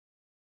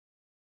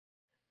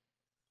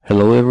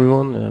Hello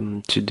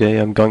everyone, today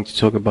I'm going to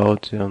talk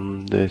about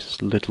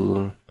this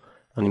little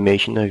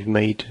animation I've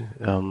made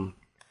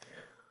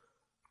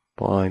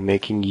by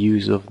making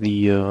use of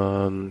the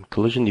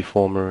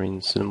Collision-Deformer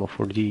in Cinema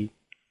 4D.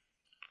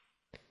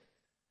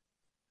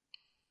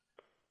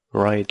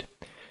 Right,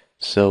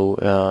 so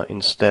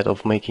instead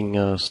of making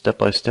a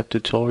step-by-step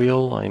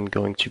tutorial, I'm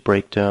going to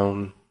break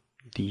down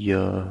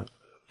the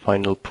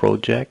final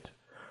project.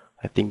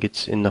 I think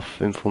it's enough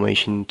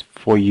information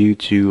for you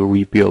to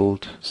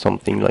rebuild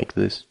something like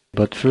this.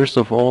 But first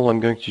of all, I'm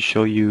going to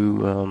show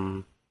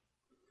you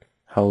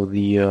how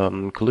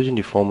the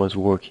Collision-Deformer is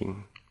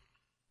working.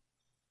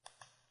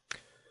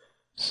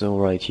 So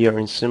right here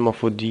in Cinema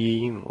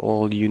 4D,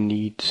 all you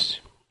need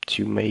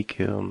to make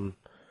the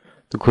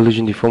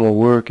Collision-Deformer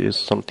work is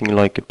something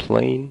like a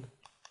plane.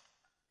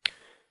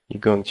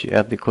 You're going to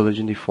add the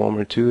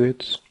Collision-Deformer to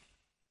it,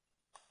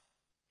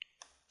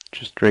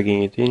 just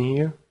dragging it in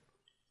here.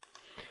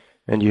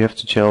 And you have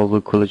to tell the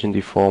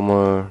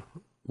Collision-Deformer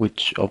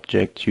which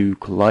object you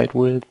collide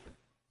with.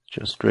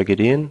 Just drag it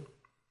in,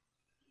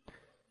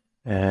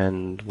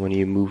 and when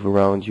you move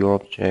around your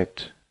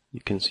object,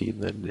 you can see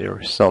that there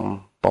is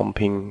some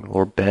bumping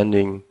or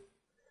bending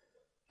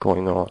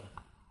going on.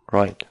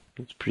 Right,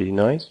 it's pretty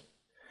nice.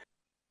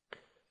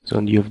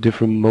 So you have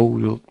different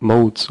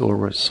modes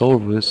or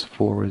solvers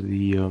for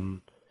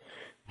the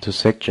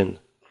intersection.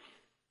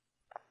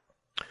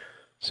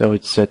 So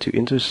it's set to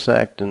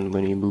intersect, and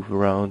when you move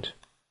around,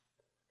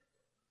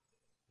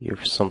 you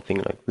have something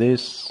like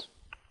this.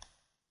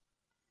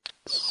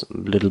 It's a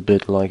little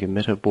bit like a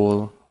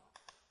metaball,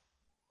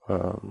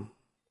 or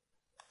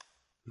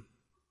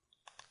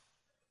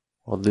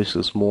this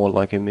is more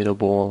like a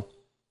metaball.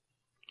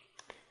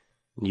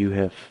 You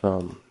have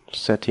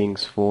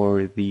settings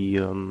for the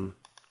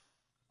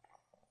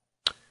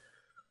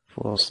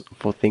for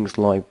things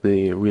like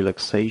the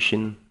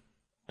relaxation,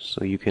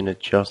 so you can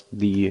adjust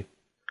the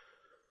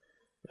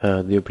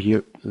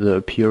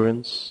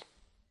appearance.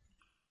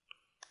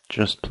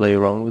 Just play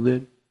around with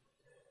it,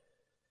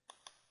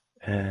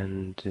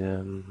 and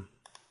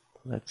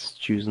let's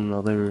choose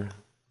another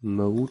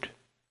mode.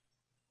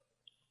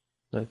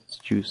 Let's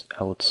choose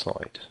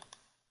outside.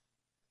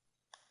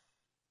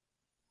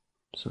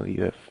 So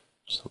you have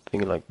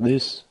something like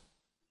this,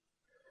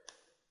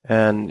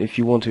 and if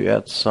you want to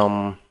add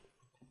some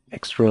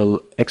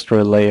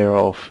extra layer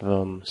of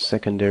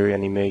secondary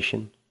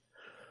animation,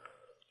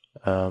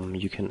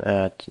 you can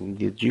add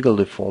the Jiggle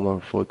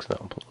deformer, for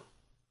example.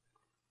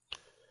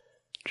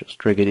 Just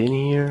drag it in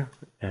here,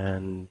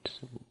 and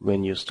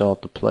when you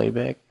start the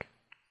playback,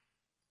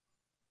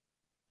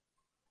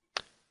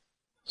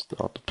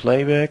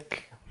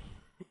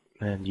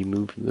 and you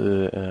move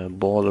the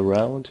ball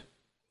around,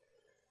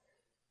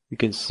 you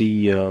can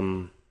see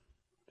the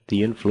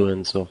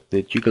influence of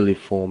the Jiggle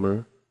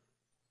deformer,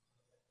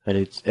 and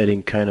it's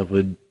adding kind of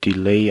a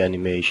delay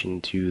animation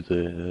to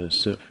the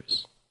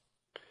surface.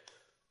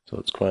 So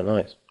it's quite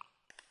nice.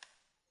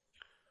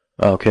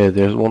 Okay,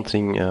 there's one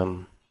thing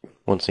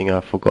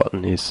I've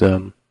forgotten is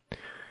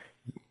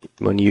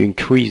when you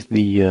increase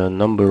the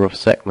number of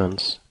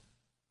segments,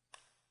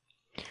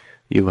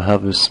 you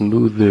have a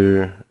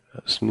smoother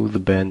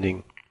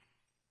bending.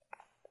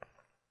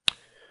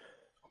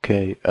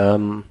 Okay,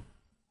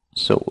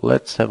 so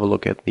let's have a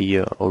look at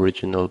the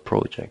original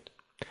project.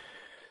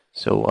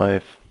 So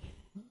I've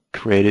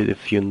created a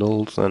few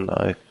nulls, and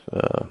I've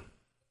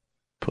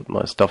put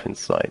my stuff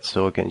inside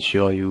so I can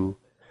show you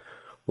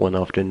one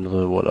after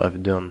another what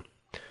I've done.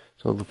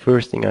 So the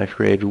first thing I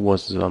created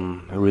was a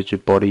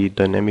rigid body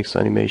dynamics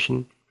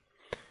animation.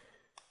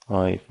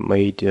 I've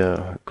made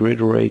a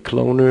grid array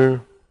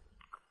cloner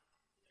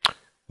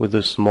with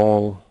a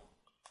small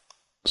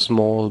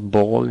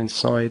ball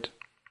inside.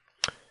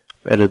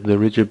 I've added the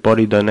rigid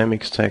body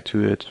dynamics tag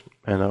to it,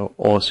 and I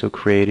also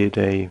created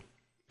a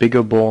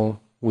bigger ball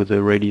with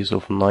a radius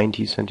of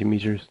 90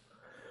 centimeters.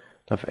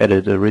 I've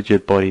added a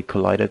rigid body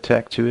collider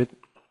tag to it.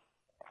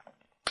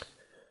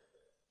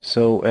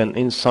 So, and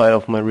inside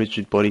of my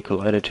rigid body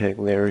collider tag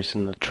there is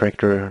an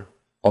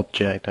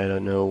Attractor-Object. I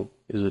don't know,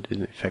 is it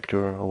an effector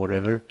or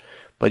whatever,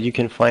 but you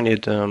can find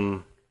it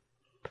in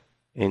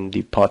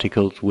the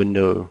particles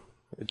window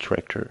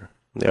attractor.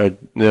 There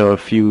are a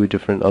few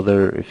different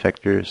other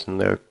effectors, and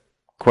they're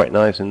quite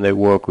nice, and they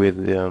work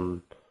with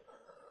the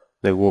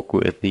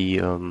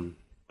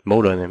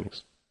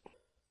MoDynamics.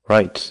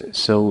 Right,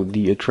 so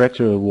the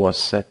attractor was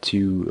set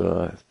to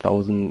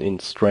 1000 in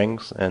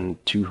strength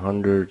and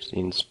 200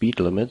 in speed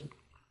limit.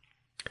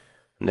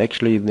 And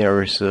actually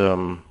there is a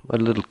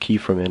little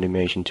keyframe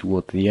animation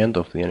toward the end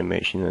of the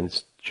animation, and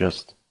it's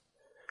just,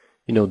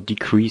 you know,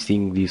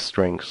 decreasing the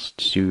strengths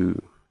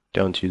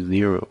down to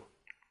 0.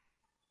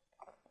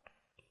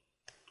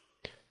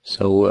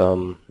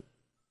 So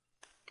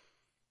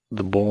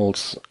the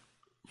balls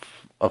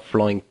are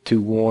flying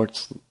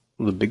towards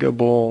the bigger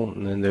ball,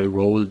 and then they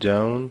roll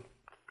down,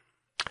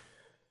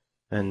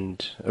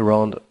 and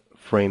around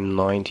frame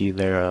 90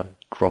 they are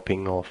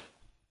dropping off.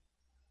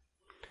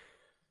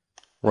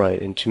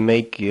 Right, and to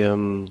make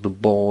the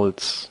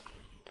balls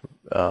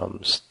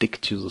stick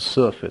to the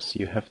surface.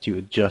 You have to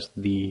adjust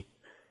the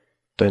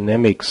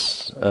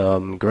dynamics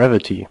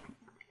gravity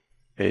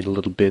a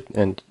little bit,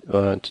 and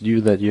to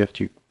do that you have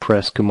to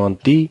press Command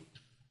D.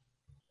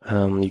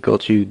 You go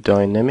to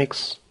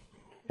Dynamics,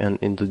 and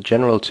in the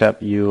General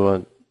tab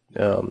you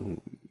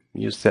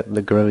set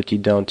the gravity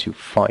down to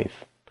 5.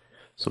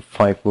 So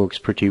 5 works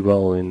pretty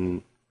well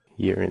in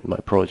here in my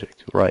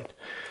project, right?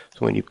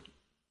 So when you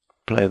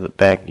play that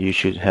back, you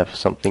should have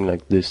something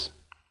like this.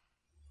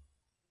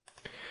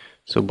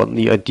 So, but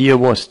the idea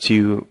was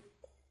to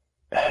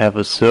have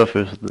a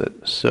surface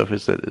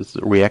that is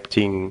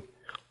reacting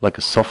like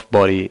a soft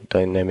body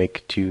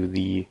dynamic to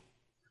the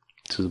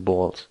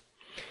balls.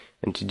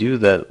 And to do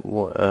that,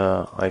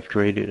 I've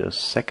created a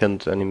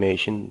second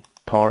animation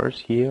part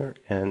here,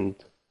 and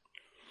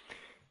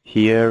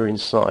here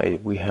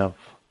inside we have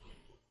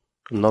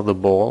another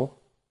ball,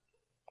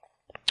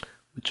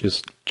 which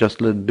is just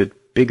a little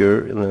bit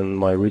bigger than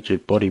my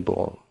rigid body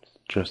ball,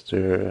 just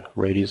a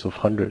radius of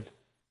 100,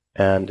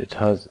 and it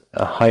has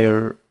a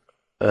higher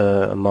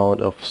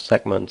amount of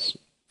segments,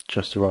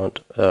 just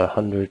around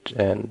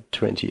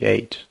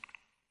 128.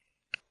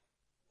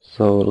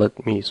 So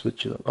let me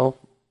switch it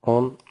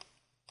on.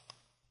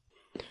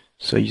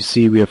 So you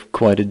see we have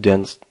quite a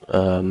dense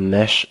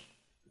mesh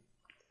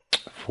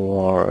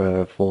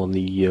for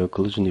the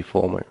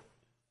Collision-Deformer.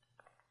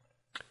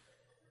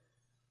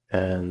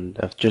 And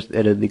I've just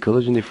added the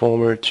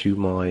Collision-Deformer to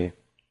my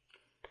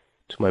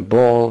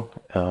ball.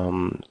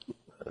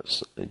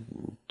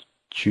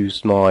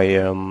 Choose my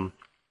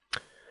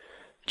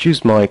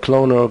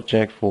cloner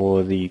object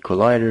for the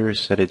collider,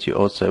 set it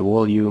to outside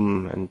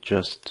volume, and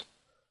just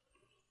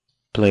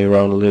play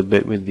around a little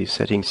bit with the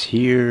settings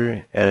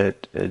here.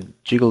 Add a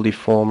Jiggle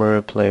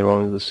deformer, play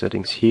around with the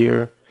settings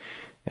here,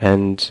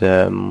 and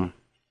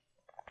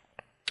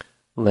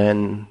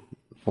then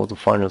for the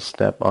final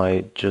step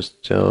I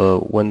just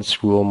went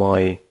through all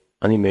my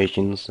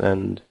animations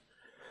and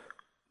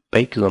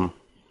bake them.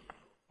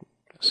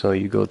 So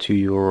you go to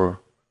your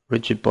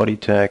rigid body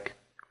tag,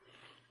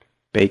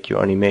 bake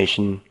your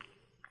animation,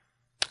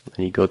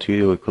 then you go to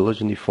your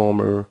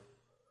Collision-Deformer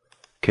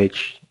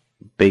cage,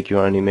 bake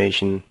your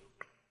animation,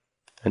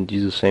 and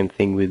do the same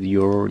thing with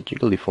your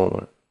Jiggle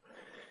deformer.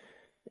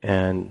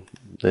 And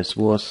this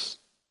was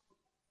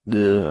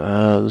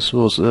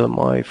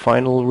my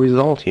final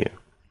result here.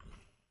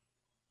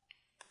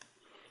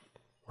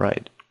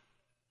 Right.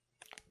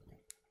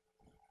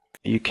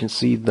 You can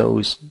see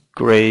those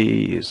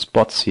gray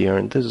spots here,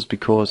 and this is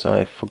because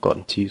I've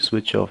forgotten to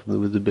switch off the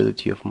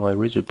visibility of my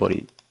rigid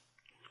body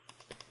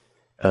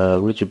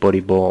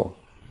ball.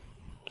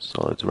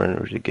 So let's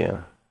render it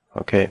again.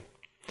 Okay.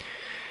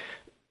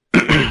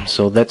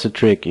 So that's a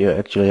trick. You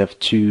actually have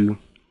two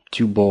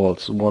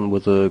balls, one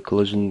with a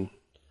collision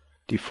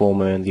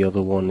deformer and the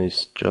other one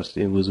is just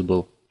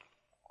invisible.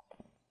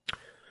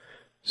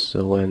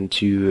 So, and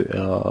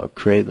to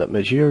create that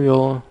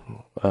material,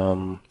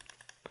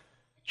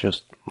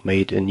 just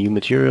made a new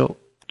material,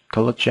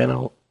 color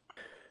channel,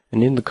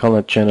 and in the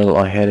color channel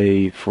I had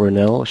a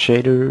Fresnel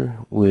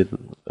shader with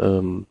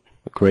a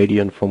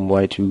gradient from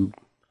white to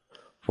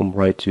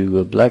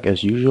black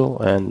as usual,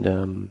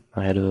 and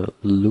I had a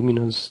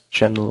luminous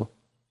channel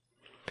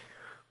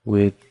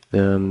with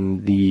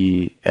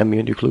the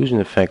ambient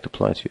occlusion effect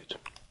applied to it.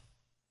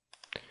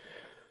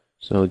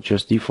 So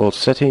just default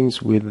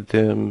settings with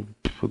a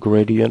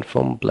gradient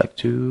from black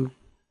to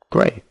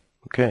gray.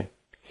 Okay.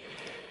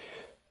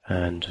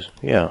 And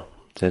yeah,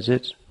 that's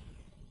it.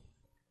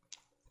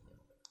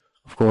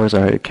 Of course,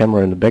 I had a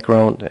camera in the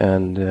background,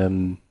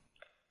 and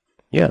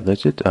yeah,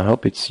 that's it. I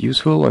hope it's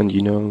useful and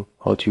you know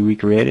how to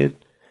recreate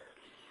it.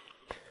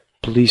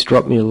 Please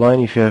drop me a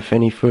line if you have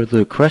any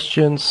further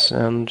questions,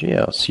 and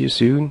yeah, see you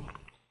soon.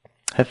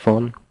 Have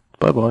fun.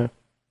 Bye bye.